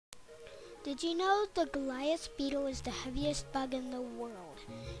Did you know the Goliath Beetle is the heaviest bug in the world?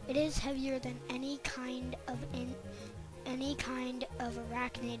 It is heavier than any kind of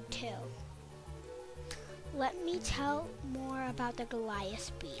arachnid too. Let me tell more about the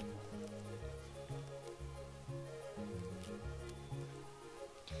Goliath Beetle.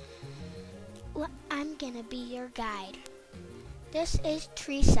 I'm gonna be your guide. This is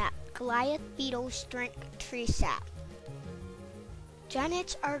tree sap, Goliath Beetle's strength tree sap.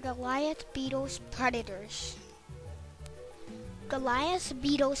 Giants are Goliath Beetle's predators. Goliath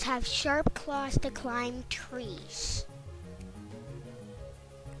beetles have sharp claws to climb trees.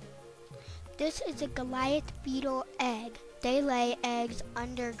 This is a Goliath beetle egg. They lay eggs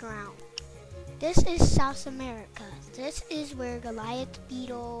underground. This is South America. This is where Goliath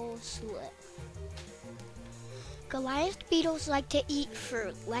beetles live. Goliath beetles like to eat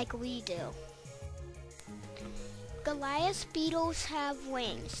fruit like we do. Goliath beetles have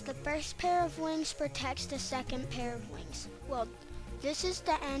wings. The first pair of wings protects the second pair of wings. Well, this is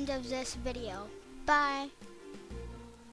the end of this video. Bye.